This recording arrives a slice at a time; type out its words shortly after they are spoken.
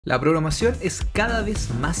La programación es cada vez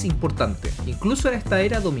más importante, incluso en esta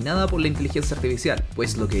era dominada por la inteligencia artificial,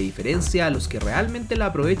 pues lo que diferencia a los que realmente la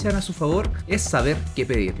aprovechan a su favor es saber qué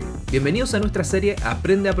pedirle. Bienvenidos a nuestra serie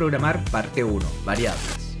Aprende a programar parte 1,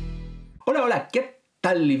 variables. Hola, ¿qué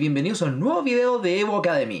tal? Y bienvenidos a un nuevo video de Evo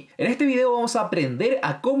Academy. En este video vamos a aprender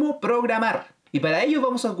a cómo programar. Y para ello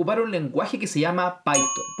vamos a ocupar un lenguaje que se llama Python.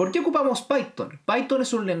 ¿Por qué ocupamos Python? Python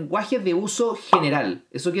es un lenguaje de uso general.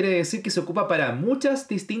 Eso quiere decir que se ocupa para muchas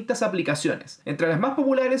distintas aplicaciones. Entre las más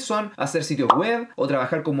populares son hacer sitios web o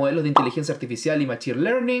trabajar con modelos de inteligencia artificial y machine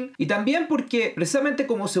learning. Y también porque precisamente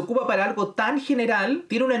como se ocupa para algo tan general,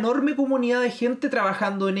 tiene una enorme comunidad de gente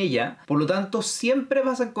trabajando en ella. Por lo tanto, siempre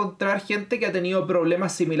vas a encontrar gente que ha tenido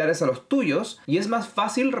problemas similares a los tuyos. Y es más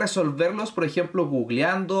fácil resolverlos, por ejemplo,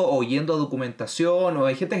 googleando o yendo a documentación, o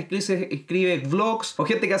hay gente que escribe vlogs o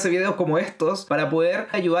gente que hace videos como estos para poder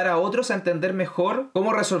ayudar a otros a entender mejor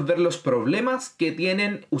cómo resolver los problemas que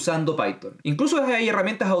tienen usando Python. Incluso hay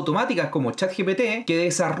herramientas automáticas como ChatGPT que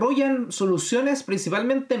desarrollan soluciones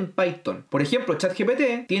principalmente en Python. Por ejemplo,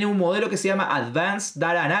 ChatGPT tiene un modelo que se llama Advanced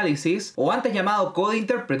Data Analysis o antes llamado Code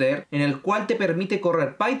Interpreter, en el cual te permite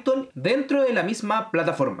correr Python dentro de la misma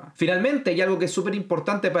plataforma. Finalmente, y algo que es súper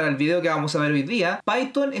importante para el video que vamos a ver hoy día,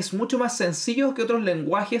 Python es mucho más sencillo que otros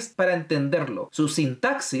lenguajes para entenderlo. Su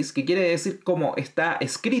sintaxis, que quiere decir cómo está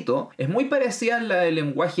escrito, es muy parecida a la del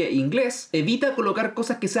lenguaje inglés. Evita colocar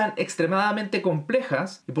cosas que sean extremadamente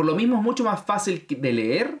complejas y por lo mismo es mucho más fácil de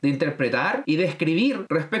leer, de interpretar y de escribir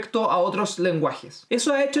respecto a otros lenguajes.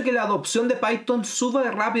 Eso ha hecho que la adopción de Python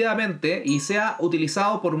suba rápidamente y sea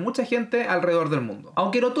utilizado por mucha gente alrededor del mundo.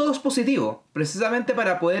 Aunque no todo es positivo. Precisamente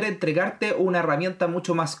para poder entregarte una herramienta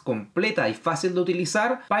mucho más completa y fácil de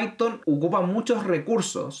utilizar, Python ocupa muchos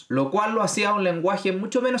recursos, lo cual lo hacía un lenguaje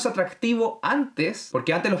mucho menos atractivo antes,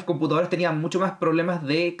 porque antes los computadores tenían mucho más problemas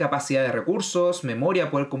de capacidad de recursos, memoria,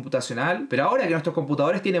 poder computacional, pero ahora que nuestros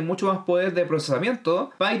computadores tienen mucho más poder de procesamiento,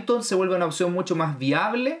 Python se vuelve una opción mucho más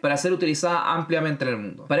viable para ser utilizada ampliamente en el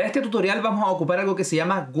mundo. Para este tutorial vamos a ocupar algo que se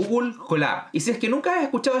llama Google Colab, y si es que nunca has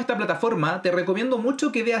escuchado esta plataforma, te recomiendo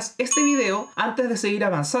mucho que veas este video antes de seguir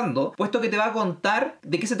avanzando, puesto que te va a contar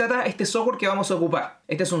de qué se trata este software que vamos a ocupar.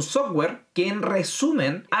 Este es un software que en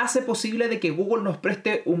resumen hace posible de que Google nos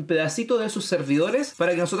preste un pedacito de sus servidores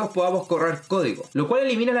para que nosotros podamos correr código, lo cual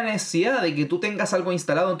elimina la necesidad de que tú tengas algo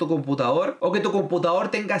instalado en tu computador o que tu computador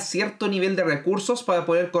tenga cierto nivel de recursos para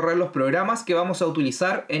poder correr los programas que vamos a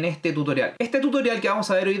utilizar en este tutorial. Este tutorial que vamos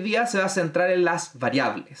a ver hoy día se va a centrar en las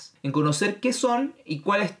variables, en conocer qué son y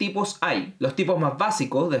cuáles tipos hay. Los tipos más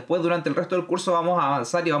básicos, después durante el resto del curso vamos a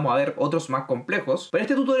avanzar y vamos a ver otros más complejos. Pero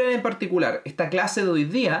este tutorial en particular, esta clase de hoy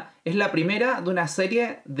día, es la primera de una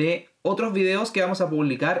serie de otros videos que vamos a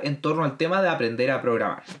publicar en torno al tema de aprender a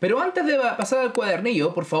programar. Pero antes de pasar al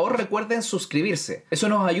cuadernillo, por favor recuerden suscribirse. Eso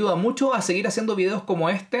nos ayuda mucho a seguir haciendo videos como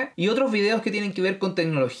este y otros videos que tienen que ver con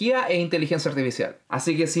tecnología e inteligencia artificial.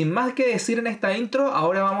 Así que sin más que decir en esta intro,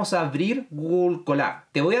 ahora vamos a abrir Google Colab.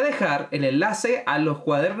 Te voy a dejar el enlace a los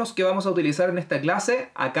cuadernos que vamos a utilizar en esta clase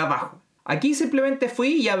acá abajo. Aquí simplemente fui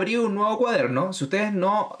y abrí un nuevo cuaderno. Si ustedes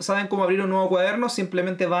no saben cómo abrir un nuevo cuaderno,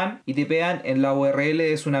 simplemente van y tipean en la URL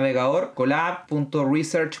de su navegador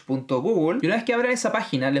colab.research.google y una vez que abran esa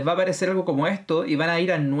página les va a aparecer algo como esto y van a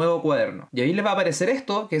ir al nuevo cuaderno. Y ahí les va a aparecer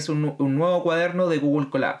esto, que es un nuevo cuaderno de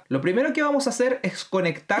Google Colab. Lo primero que vamos a hacer es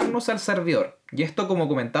conectarnos al servidor. Y esto, como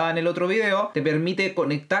comentaba en el otro video, te permite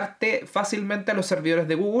conectarte fácilmente a los servidores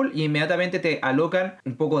de Google y inmediatamente te alocan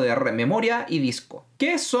un poco de memoria y disco.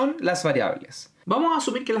 ¿Qué son las variables? Vamos a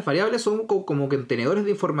asumir que las variables son como contenedores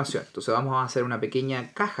de información. Entonces vamos a hacer una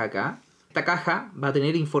pequeña caja acá. Esta caja va a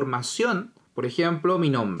tener información, por ejemplo, mi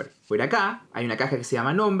nombre. Voy a ir acá, hay una caja que se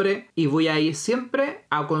llama nombre y voy a ir siempre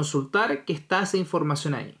a consultar que está esa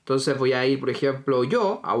información ahí. Entonces voy a ir, por ejemplo,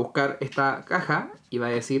 yo a buscar esta caja y va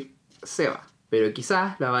a decir Seba. Pero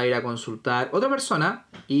quizás la va a ir a consultar otra persona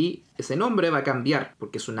y ese nombre va a cambiar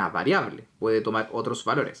porque es una variable. Puede tomar otros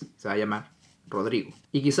valores. Se va a llamar Rodrigo.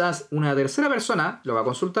 Y quizás una tercera persona lo va a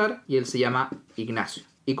consultar y él se llama Ignacio.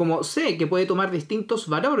 Y como sé que puede tomar distintos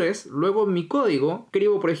valores, luego en mi código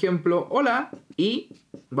escribo, por ejemplo, hola y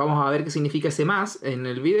vamos a ver qué significa ese más en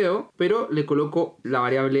el video, pero le coloco la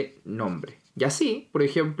variable nombre. Y así, por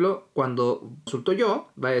ejemplo, cuando consulto yo,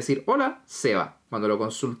 va a decir hola, Seba. Cuando lo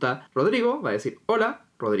consulta Rodrigo, va a decir hola,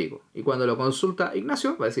 Rodrigo. Y cuando lo consulta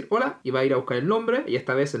Ignacio, va a decir hola y va a ir a buscar el nombre y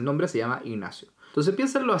esta vez el nombre se llama Ignacio. Entonces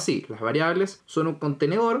piénsenlo así, las variables son un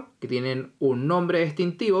contenedor que tienen un nombre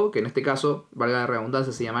distintivo, que en este caso, valga la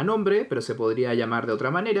redundancia, se llama nombre, pero se podría llamar de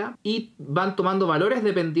otra manera, y van tomando valores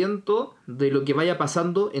dependiendo de lo que vaya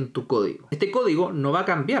pasando en tu código. Este código no va a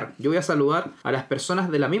cambiar, yo voy a saludar a las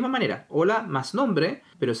personas de la misma manera, hola más nombre,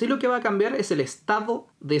 pero sí lo que va a cambiar es el estado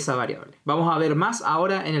de esa variable. Vamos a ver más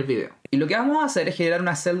ahora en el video. Y lo que vamos a hacer es generar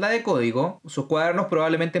una celda de código. Sus cuadernos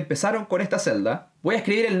probablemente empezaron con esta celda. Voy a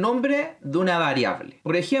escribir el nombre de una variable.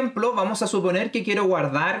 Por ejemplo, vamos a suponer que quiero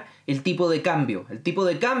guardar el tipo de cambio. El tipo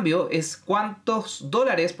de cambio es cuántos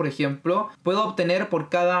dólares, por ejemplo, puedo obtener por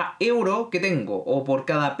cada euro que tengo, o por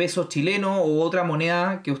cada peso chileno u otra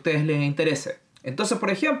moneda que a ustedes les interese. Entonces,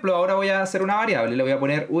 por ejemplo, ahora voy a hacer una variable. Le voy a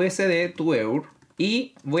poner USD to EUR.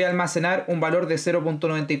 Y voy a almacenar un valor de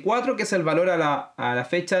 0.94, que es el valor a la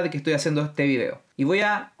fecha de que estoy haciendo este video. Y voy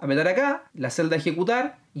a apretar acá la celda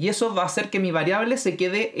ejecutar, y eso va a hacer que mi variable se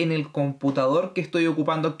quede en el computador que estoy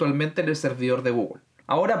ocupando actualmente en el servidor de Google.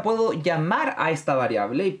 Ahora puedo llamar a esta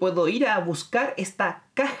variable y puedo ir a buscar esta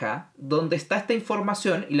caja donde está esta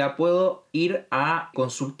información y la puedo ir a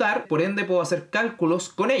consultar. Por ende puedo hacer cálculos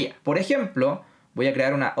con ella. Por ejemplo, voy a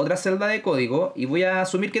crear otra celda de código y voy a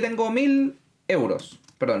asumir que tengo 1000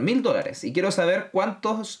 dólares, y quiero saber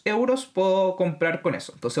cuántos euros puedo comprar con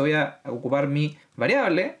eso. Entonces voy a ocupar mi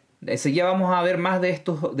variable. Enseguida vamos a ver más de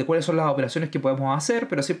cuáles son las operaciones que podemos hacer,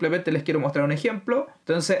 pero simplemente les quiero mostrar un ejemplo.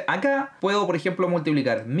 Entonces acá puedo, por ejemplo,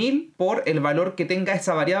 multiplicar 1000 por el valor que tenga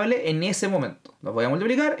esa variable en ese momento. Lo voy a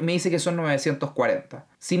multiplicar y me dice que son 940.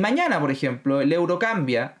 Si mañana, por ejemplo, el euro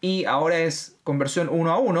cambia y ahora es conversión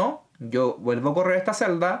 1 a 1, yo vuelvo a correr esta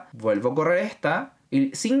celda, vuelvo a correr esta,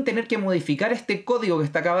 y sin tener que modificar este código que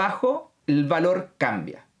está acá abajo, el valor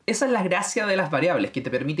cambia. Esa es la gracia de las variables, que te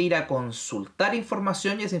permite ir a consultar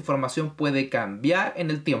información y esa información puede cambiar en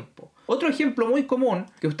el tiempo. Otro ejemplo muy común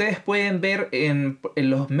que ustedes pueden ver en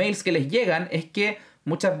los mails que les llegan es que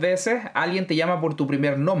muchas veces alguien te llama por tu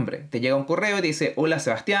primer nombre. Te llega un correo y te dice hola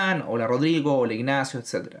Sebastián, hola Rodrigo, hola Ignacio,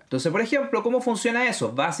 etc. Entonces, por ejemplo, ¿cómo funciona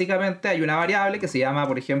eso? Básicamente hay una variable que se llama,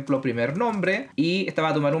 por ejemplo, primer nombre, y esta va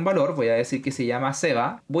a tomar un valor. Voy a decir que se llama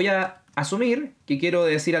Seba. Voy a asumir que quiero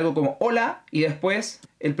decir algo como hola y después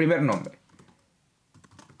el primer nombre.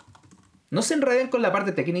 No se enreden con la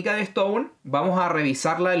parte técnica de esto aún, vamos a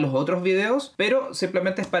revisarla en los otros videos, pero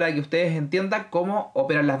simplemente es para que ustedes entiendan cómo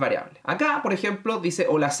operan las variables. Acá, por ejemplo, dice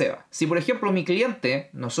hola Seba. Si, por ejemplo, mi cliente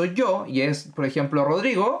no soy yo y es, por ejemplo,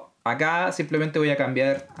 Rodrigo, acá simplemente voy a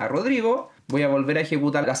cambiar a Rodrigo, voy a volver a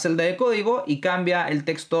ejecutar la celda de código y cambia el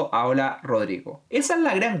texto a hola Rodrigo. Esa es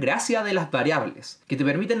la gran gracia de las variables, que te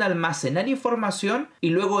permiten almacenar información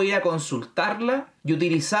y luego ir a consultarla y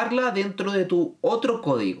utilizarla dentro de tu otro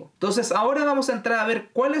código. Entonces ahora vamos a entrar a ver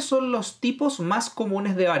cuáles son los tipos más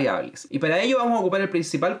comunes de variables. Y para ello vamos a ocupar el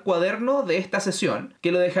principal cuaderno de esta sesión,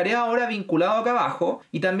 que lo dejaré ahora vinculado acá abajo.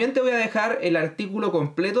 Y también te voy a dejar el artículo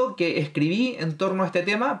completo que escribí en torno a este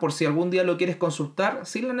tema, por si algún día lo quieres consultar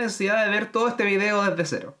sin la necesidad de ver todo este video desde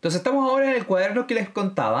cero. Entonces estamos ahora en el cuaderno que les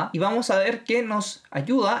contaba y vamos a ver qué nos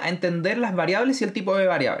ayuda a entender las variables y el tipo de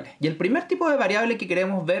variables. Y el primer tipo de variable que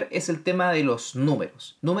queremos ver es el tema de los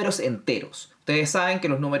números enteros. Ustedes saben que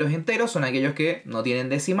los números enteros son aquellos que no tienen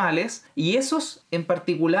decimales, y esos en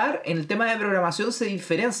particular en el tema de programación se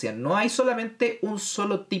diferencian. No hay solamente un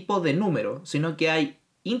solo tipo de número, sino que hay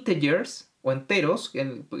integers o enteros,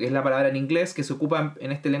 que es la palabra en inglés que se ocupa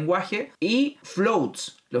en este lenguaje, y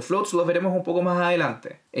floats. Los floats los veremos un poco más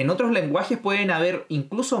adelante. En otros lenguajes pueden haber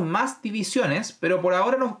incluso más divisiones, pero por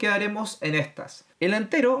ahora nos quedaremos en estas. El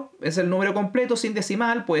entero es el número completo sin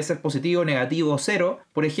decimal, puede ser positivo, negativo o cero.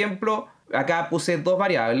 Por ejemplo, acá puse dos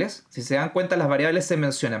variables. Si se dan cuenta, las variables se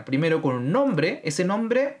mencionan primero con un nombre. Ese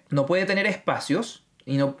nombre no puede tener espacios.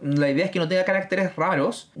 Y la idea es que no tenga caracteres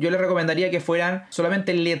raros. Yo les recomendaría que fueran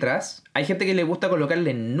solamente letras. Hay gente que le gusta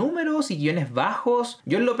colocarle números y guiones bajos.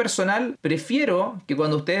 Yo en lo personal prefiero que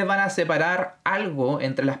cuando ustedes van a separar algo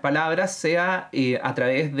entre las palabras sea a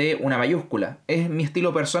través de una mayúscula. Es mi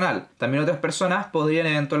estilo personal. También otras personas podrían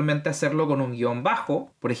eventualmente hacerlo con un guión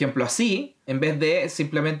bajo. Por ejemplo, así, en vez de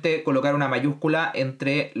simplemente colocar una mayúscula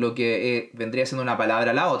entre lo que vendría siendo una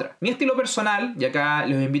palabra a la otra. Mi estilo personal, y acá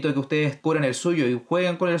los invito a que ustedes cubran el suyo y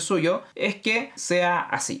jueguen con el suyo, es que sea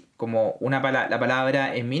así, como la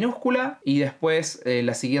palabra en minúscula y después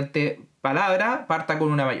la siguiente palabra parta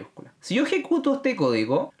con una mayúscula. Si yo ejecuto este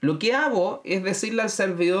código, lo que hago es decirle al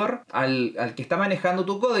servidor, al que está manejando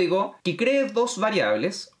tu código, que cree dos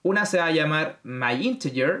variables. Una se va a llamar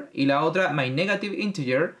myInteger y la otra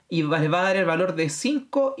myNegativeInteger, y les va a dar el valor de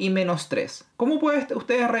 5 y menos 3. ¿Cómo pueden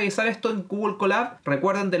ustedes revisar esto en Google Colab?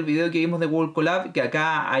 Recuerden del video que vimos de Google Colab que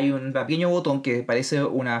acá hay un pequeño botón que parece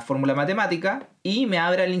una fórmula matemática y me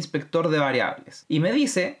abre el inspector de variables. Y me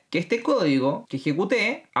dice que este código que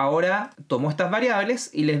ejecuté ahora tomó estas variables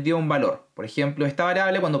y les dio un valor. Por ejemplo, esta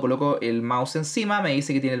variable, cuando coloco el mouse encima, me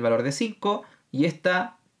dice que tiene el valor de 5 y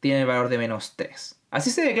esta tiene el valor de menos 3. Así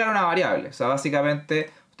se declara una variable. O sea, básicamente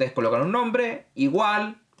ustedes colocan un nombre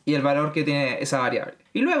igual y el valor que tiene esa variable.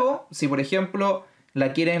 Y luego, si por ejemplo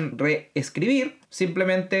la quieren reescribir,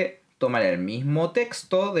 simplemente toman el mismo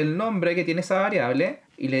texto del nombre que tiene esa variable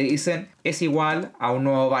y le dicen es igual a un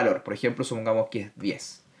nuevo valor. Por ejemplo, supongamos que es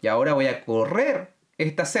 10. Y ahora voy a correr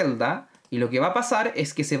esta celda y lo que va a pasar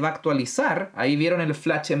es que se va a actualizar. Ahí vieron el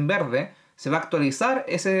flash en verde. Se va a actualizar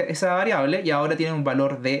esa variable y ahora tiene un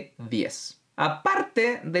valor de 10.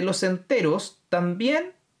 Aparte de los enteros,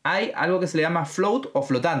 también hay algo que se le llama float o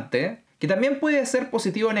flotante, que también puede ser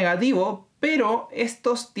positivo o negativo, pero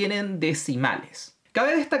estos tienen decimales.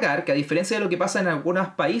 Cabe destacar que a diferencia de lo que pasa en algunos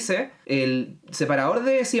países, el separador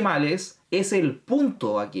de decimales es el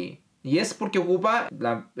punto aquí. Y es porque ocupa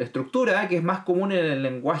la estructura que es más común en el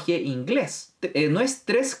lenguaje inglés. No es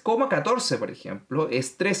 3,14, por ejemplo,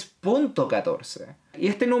 es 3.14. Y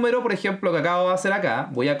este número, por ejemplo, que acabo de hacer acá,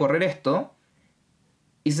 voy a correr esto.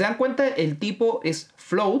 Y se dan cuenta, el tipo es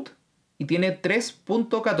float y tiene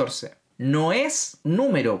 3.14. No es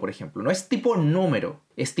número, por ejemplo, no es tipo número,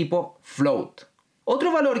 es tipo float.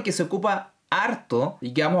 Otro valor que se ocupa harto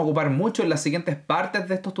y que vamos a ocupar mucho en las siguientes partes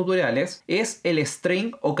de estos tutoriales es el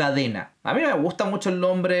string o cadena. A mí me gusta mucho el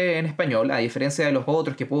nombre en español, a diferencia de los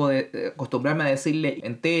otros que puedo acostumbrarme a decirle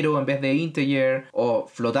entero en vez de integer o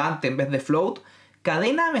flotante en vez de float.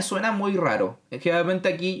 Cadena me suena muy raro. Generalmente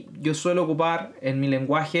aquí yo suelo ocupar en mi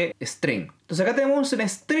lenguaje string. Entonces acá tenemos un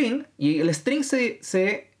string y el string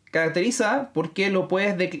se caracteriza porque lo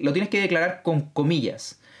tienes que declarar con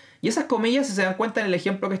comillas. Y esas comillas, si se dan cuenta en el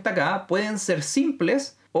ejemplo que está acá, pueden ser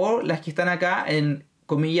simples o las que están acá en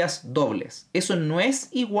comillas dobles. Eso no es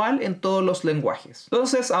igual en todos los lenguajes.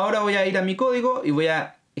 Entonces ahora voy a ir a mi código y voy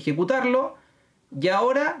a ejecutarlo. Y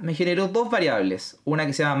ahora me generó dos variables. Una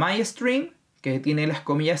que se llama myString, que tiene las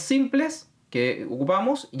comillas simples que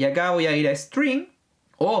ocupamos. Y acá voy a ir a string.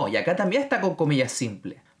 Oh, y acá también está con comillas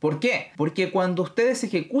simples. ¿Por qué? Porque cuando ustedes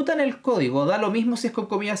ejecutan el código, da lo mismo si es con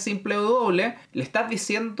comillas simple o doble, le estás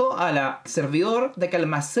diciendo al servidor de que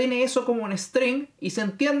almacene eso como un string y se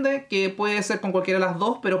entiende que puede ser con cualquiera de las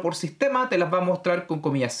dos, pero por sistema te las va a mostrar con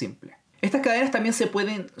comillas simples. Estas cadenas también se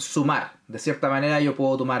pueden sumar. De cierta manera yo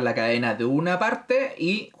puedo tomar la cadena de una parte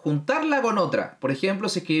y juntarla con otra. Por ejemplo,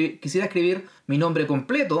 si quisiera escribir mi nombre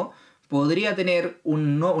completo, podría tener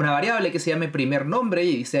una variable que se llame primer nombre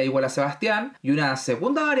y sea igual a Sebastián y una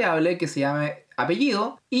segunda variable que se llame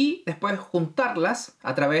apellido y después juntarlas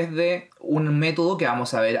a través de un método que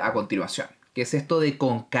vamos a ver a continuación, que es esto de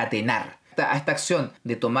concatenar. A esta acción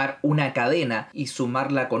de tomar una cadena y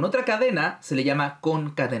sumarla con otra cadena se le llama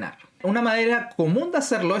concatenar. Una manera común de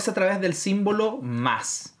hacerlo es a través del símbolo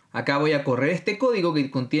más. Acá voy a correr este código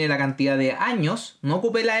que contiene la cantidad de años. No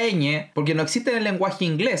ocupé la ñ porque no existe en el lenguaje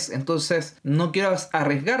inglés. Entonces no quiero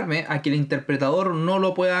arriesgarme a que el interpretador no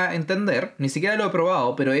lo pueda entender. Ni siquiera lo he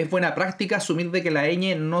probado, pero es buena práctica asumir de que la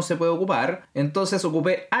ñ no se puede ocupar. Entonces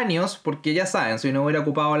ocupé años porque ya saben, si no hubiera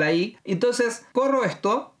ocupado la i. Entonces corro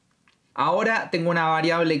esto. Ahora tengo una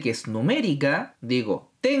variable que es numérica.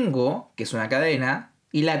 Digo tengo, que es una cadena,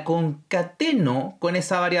 y la concateno con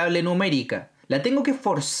esa variable numérica. La tengo que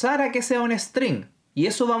forzar a que sea un string. Y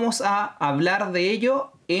eso vamos a hablar de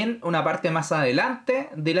ello en una parte más adelante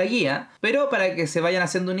de la guía. Pero para que se vayan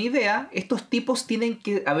haciendo una idea, estos tipos tienen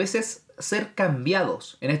que a veces ser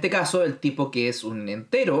cambiados. En este caso, el tipo que es un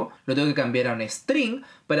entero, lo tengo que cambiar a un string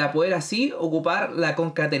para poder así ocupar la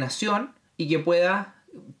concatenación y que pueda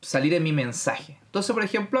salir en mi mensaje. Entonces, por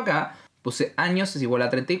ejemplo, acá puse años es igual a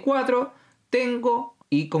 34, tengo...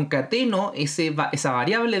 y concateno esa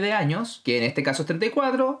variable de años, que en este caso es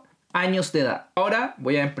 34, años de edad. Ahora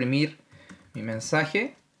voy a imprimir mi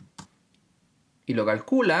mensaje y lo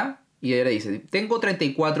calcula y ahora dice, tengo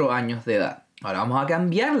 34 años de edad. Ahora vamos a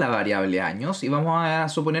cambiar la variable años y vamos a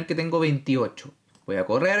suponer que tengo 28. Voy a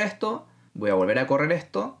correr esto, voy a volver a correr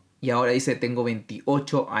esto y ahora dice tengo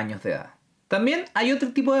 28 años de edad. También hay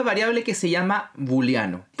otro tipo de variable que se llama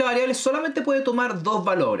booleano. Esta variable solamente puede tomar dos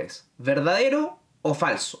valores, verdadero o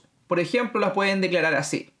falso. Por ejemplo, las pueden declarar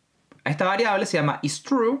así. Esta variable se llama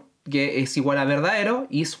isTrue, que es igual a verdadero,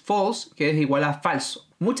 y isFalse, que es igual a falso.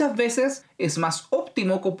 Muchas veces es más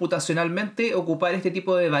óptimo computacionalmente ocupar este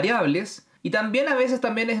tipo de variables y también a veces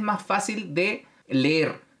también es más fácil de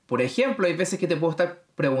leer. Por ejemplo, hay veces que te puedo estar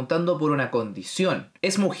preguntando por una condición.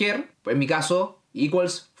 ¿Es mujer? En mi caso,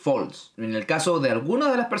 equals false. En el caso de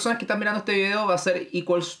algunas de las personas que están mirando este video va a ser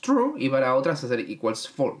equals true y para otras va a ser equals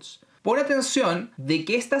false. Pon atención de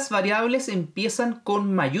que estas variables empiezan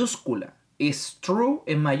con mayúscula. Es true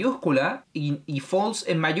en mayúscula y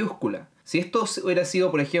false en mayúscula. Si esto hubiera sido,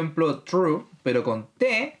 por ejemplo, true, pero con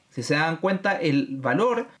T, si se dan cuenta, el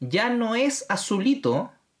valor ya no es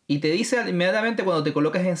azulito y te dice inmediatamente cuando te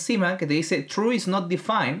colocas encima que te dice true is not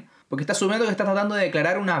defined, porque está asumiendo que estás tratando de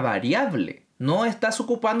declarar una variable. No estás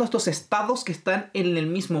ocupando estos estados que están en el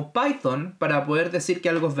mismo Python para poder decir que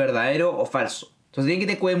algo es verdadero o falso. Entonces tienen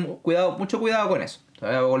que tener mucho cuidado con eso. Voy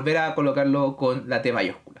a volver a colocarlo con la T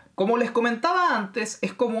mayúscula. Como les comentaba antes,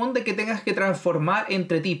 es común de que tengas que transformar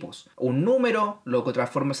entre tipos. Un número, lo que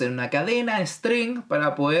transformas en una cadena, string,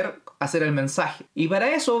 para poder hacer el mensaje. Y para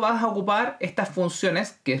eso vas a ocupar estas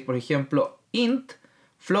funciones, que es por ejemplo int,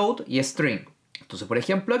 float y string. Entonces por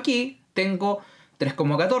ejemplo aquí tengo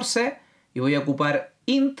 3,14 y voy a ocupar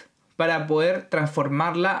int para poder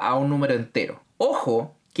transformarla a un número entero.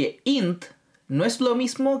 Ojo que int no es lo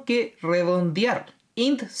mismo que redondear.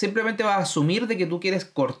 Int simplemente va a asumir de que tú quieres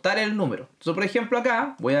cortar el número. Entonces, por ejemplo,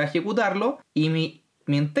 acá voy a ejecutarlo y mi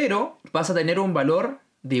entero pasa a tener un valor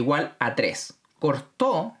de igual a 3.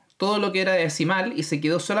 Cortó todo lo que era decimal y se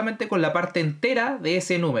quedó solamente con la parte entera de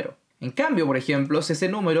ese número. En cambio, por ejemplo, si ese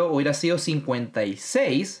número hubiera sido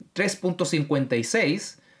 56,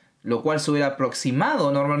 3.56, lo cual se hubiera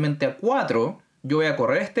aproximado normalmente a 4, yo voy a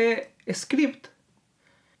correr este script.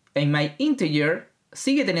 En my integer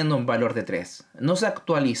sigue teniendo un valor de 3. No se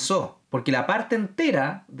actualizó, porque la parte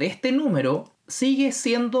entera de este número sigue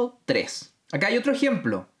siendo 3. Acá hay otro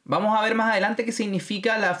ejemplo. Vamos a ver más adelante qué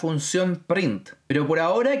significa la función print. Pero por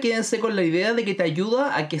ahora quédense con la idea de que te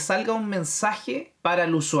ayuda a que salga un mensaje para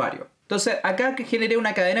el usuario. Entonces acá que generé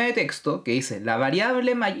una cadena de texto que dice la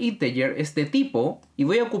variable myInteger es de tipo y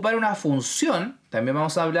voy a ocupar una función, también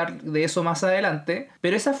vamos a hablar de eso más adelante,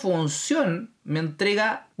 pero esa función me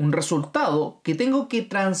entrega un resultado que tengo que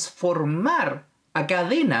transformar a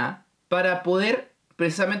cadena para poder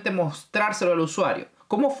precisamente mostrárselo al usuario.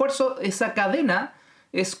 ¿Cómo esfuerzo esa cadena?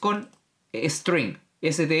 Es con string,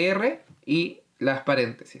 str y las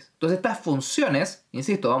paréntesis. Entonces estas funciones,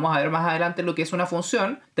 insisto, vamos a ver más adelante lo que es una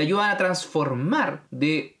función, te ayudan a transformar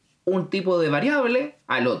de un tipo de variable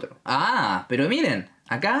al otro. Ah, pero miren,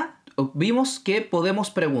 acá vimos que podemos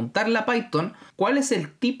preguntarle a Python cuál es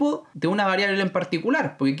el tipo de una variable en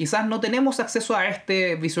particular, porque quizás no tenemos acceso a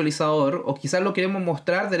este visualizador o quizás lo queremos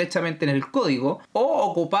mostrar derechamente en el código o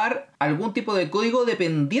ocupar algún tipo de código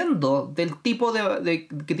dependiendo del tipo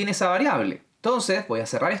que tiene esa variable. Entonces voy a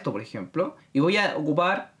cerrar esto, por ejemplo, y voy a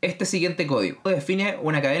ocupar este siguiente código. Define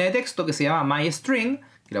una cadena de texto que se llama myString,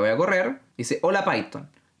 que la voy a correr, dice hola Python.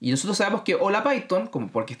 Y nosotros sabemos que hola Python, como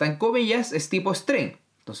porque está en comillas, es tipo string.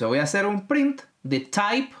 Entonces voy a hacer un print de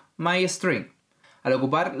type myString. Al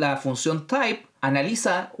ocupar la función type,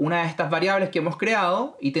 analiza una de estas variables que hemos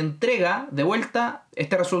creado y te entrega de vuelta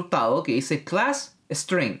este resultado que dice class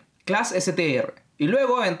string, class str. Y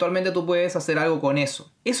luego eventualmente tú puedes hacer algo con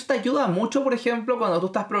eso. Eso te ayuda mucho, por ejemplo, cuando tú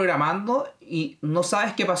estás programando y no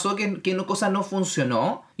sabes qué pasó, qué cosa no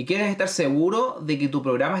funcionó y quieres estar seguro de que tu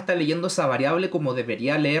programa está leyendo esa variable como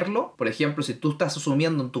debería leerlo. Por ejemplo, si tú estás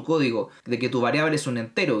asumiendo en tu código de que tu variable es un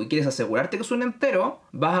entero y quieres asegurarte que es un entero,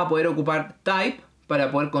 vas a poder ocupar type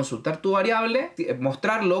para poder consultar tu variable,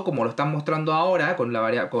 mostrarlo como lo están mostrando ahora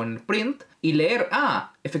con print y leer,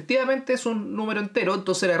 efectivamente es un número entero,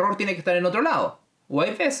 entonces el error tiene que estar en otro lado. O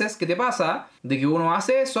hay veces que te pasa de que uno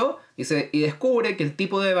hace eso y descubre que el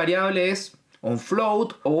tipo de variable es un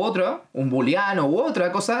float o otro, un booleano u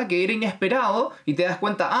otra cosa que era inesperado y te das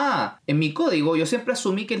cuenta, en mi código yo siempre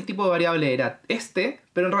asumí que el tipo de variable era este,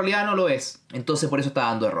 pero en realidad no lo es. Entonces por eso está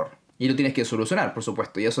dando error. Y lo tienes que solucionar, por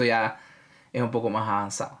supuesto, y eso ya es un poco más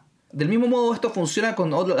avanzado. Del mismo modo esto funciona con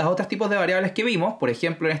los otros tipos de variables que vimos. Por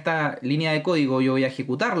ejemplo, en esta línea de código yo voy a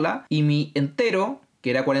ejecutarla y mi entero,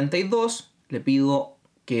 que era 42, le pido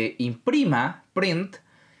que imprima, print,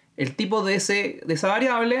 el tipo de esa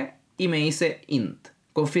variable y me dice int.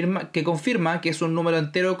 Confirma que es un número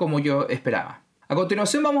entero como yo esperaba. A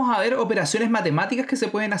continuación vamos a ver operaciones matemáticas que se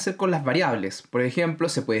pueden hacer con las variables. Por ejemplo,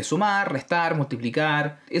 se puede sumar, restar,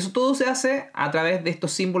 multiplicar. Eso todo se hace a través de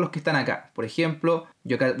estos símbolos que están acá. Por ejemplo,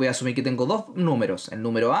 yo acá voy a asumir que tengo dos números, el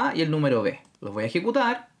número A y el número B. Los voy a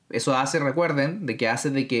ejecutar. Eso recuerden, de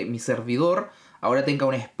que mi servidor ahora tenga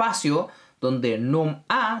un espacio donde num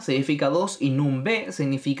A significa 2 y num B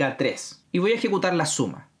significa 3. Y voy a ejecutar la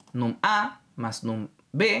suma. Num A más num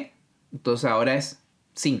B, entonces ahora es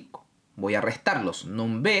 5. Voy a restarlos.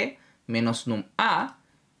 Num B menos num A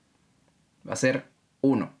va a ser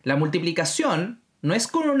 1. La multiplicación no es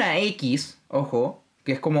con una X, ojo,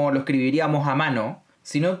 que es como lo escribiríamos a mano,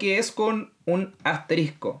 sino que es con un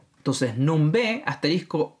asterisco. Entonces num B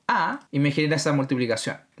asterisco A y me genera esa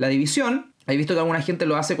multiplicación. La división, he visto que alguna gente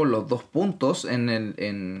lo hace con los dos puntos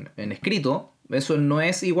en escrito. Eso no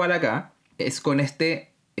es igual acá. Es con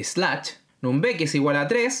este slash. Num B que es igual a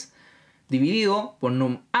 3 dividido por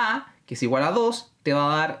num A que es igual a 2 te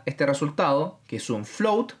va a dar este resultado, que es un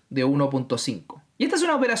float de 1.5. Y esta es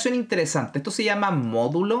una operación interesante. Esto se llama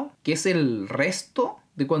módulo, que es el resto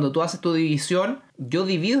de cuando tú haces tu división. Yo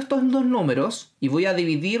divido estos dos números y voy a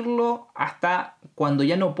dividirlo hasta cuando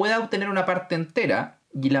ya no pueda obtener una parte entera.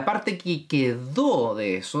 Y la parte que quedó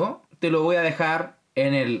de eso, te lo voy a dejar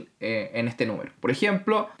en este número. Por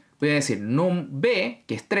ejemplo, voy a decir num b,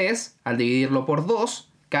 que es 3, al dividirlo por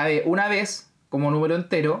 2, cabe una vez como número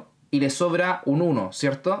entero y le sobra un 1,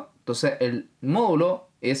 ¿cierto? Entonces el módulo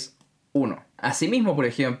es 1. Asimismo, por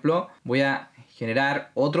ejemplo, voy a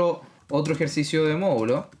generar otro ejercicio de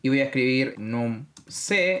módulo y voy a escribir num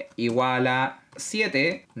c igual a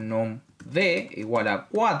 7, num d igual a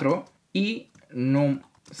 4 y num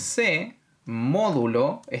c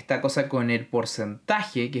módulo, esta cosa con el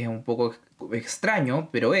porcentaje, que es un poco extraño,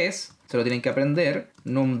 pero se lo tienen que aprender,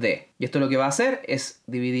 num d. Y esto lo que va a hacer es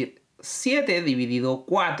dividir 7 dividido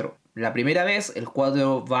 4. La primera vez el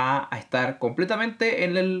 4 va a estar completamente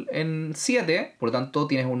en 7, por lo tanto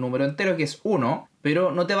tienes un número entero que es 1,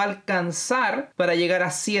 pero no te va a alcanzar para llegar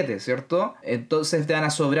a 7, ¿cierto? Entonces te van a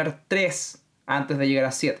sobrar 3 antes de llegar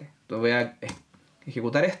a 7. Entonces voy a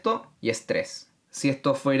ejecutar esto y es 3. Si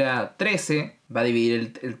esto fuera 13, va a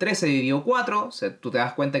dividir el 13 dividido 4. O sea, tú te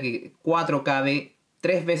das cuenta que 4 cabe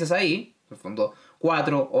 3 veces ahí. En el fondo,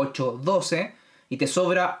 4, 8, 12. Y te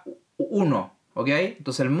sobra 1. ¿Ok?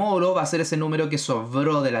 Entonces el módulo va a ser ese número que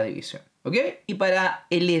sobró de la división. ¿Ok? Y para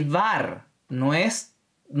elevar, no es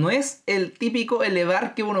el típico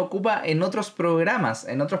elevar que uno ocupa en otros programas.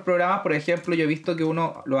 En otros programas, por ejemplo, yo he visto que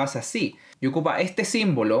uno lo hace así. Y ocupa este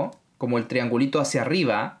símbolo, como el triangulito hacia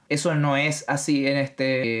arriba. Eso no es así en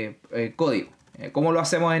este código. ¿Cómo lo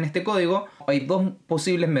hacemos en este código? Hay dos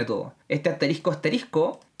posibles métodos. Este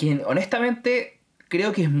asterisco, que honestamente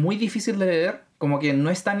creo que es muy difícil de leer. Como que no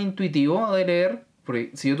es tan intuitivo de leer. Porque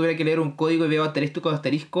si yo tuviera que leer un código y veo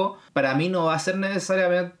asterisco, para mí no va a ser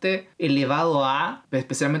necesariamente elevado a,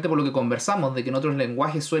 especialmente por lo que conversamos, de que en otros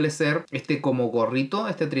lenguajes suele ser este como gorrito,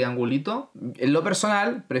 este triangulito. En lo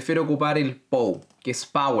personal, prefiero ocupar el POW, que es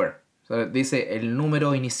power. O sea, dice el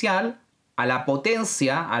número inicial a la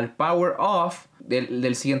potencia, al power of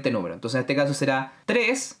del siguiente número. Entonces en este caso será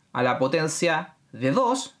 3 a la potencia de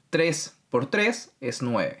 2. 3 por 3 es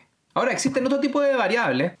 9. Ahora, existen otro tipo de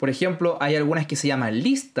variables. Por ejemplo, hay algunas que se llaman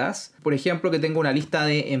listas. Por ejemplo, que tengo una lista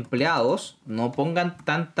de empleados. No pongan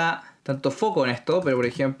tanto foco en esto, pero por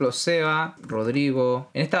ejemplo, Seba, Rodrigo.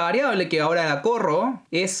 En esta variable que ahora la corro,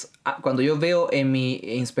 cuando yo veo en mi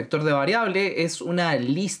inspector de variable, es una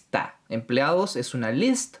lista. Empleados es una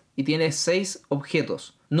list y tiene 6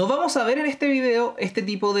 objetos. No vamos a ver en este video este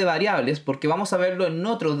tipo de variables porque vamos a verlo en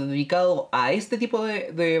otro dedicado a este tipo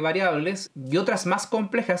de variables y otras más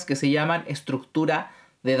complejas que se llaman estructura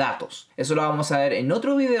de datos. Eso lo vamos a ver en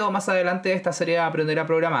otro video más adelante de esta serie de Aprender a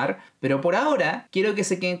Programar, pero por ahora quiero que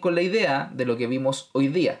se queden con la idea de lo que vimos hoy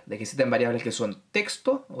día, de que existen variables que son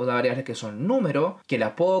texto, otras variables que son número, que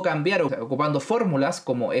las puedo cambiar ocupando fórmulas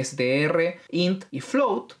como str, int y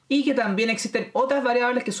float, y que también existen otras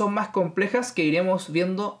variables que son más complejas que iremos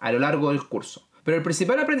viendo a lo largo del curso. Pero el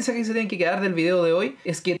principal aprendizaje que se tienen que quedar del video de hoy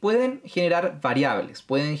es que pueden generar variables,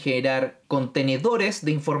 pueden generar contenedores de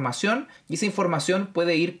información y esa información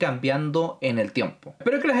puede ir cambiando en el tiempo.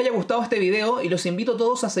 Espero que les haya gustado este video y los invito a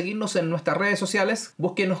todos a seguirnos en nuestras redes sociales.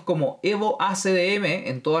 Búsquenos como EvoACDM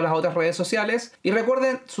en todas las otras redes sociales y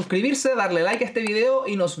recuerden suscribirse, darle like a este video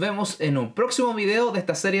y nos vemos en un próximo video de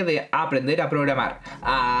esta serie de Aprender a Programar.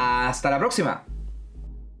 ¡Hasta la próxima!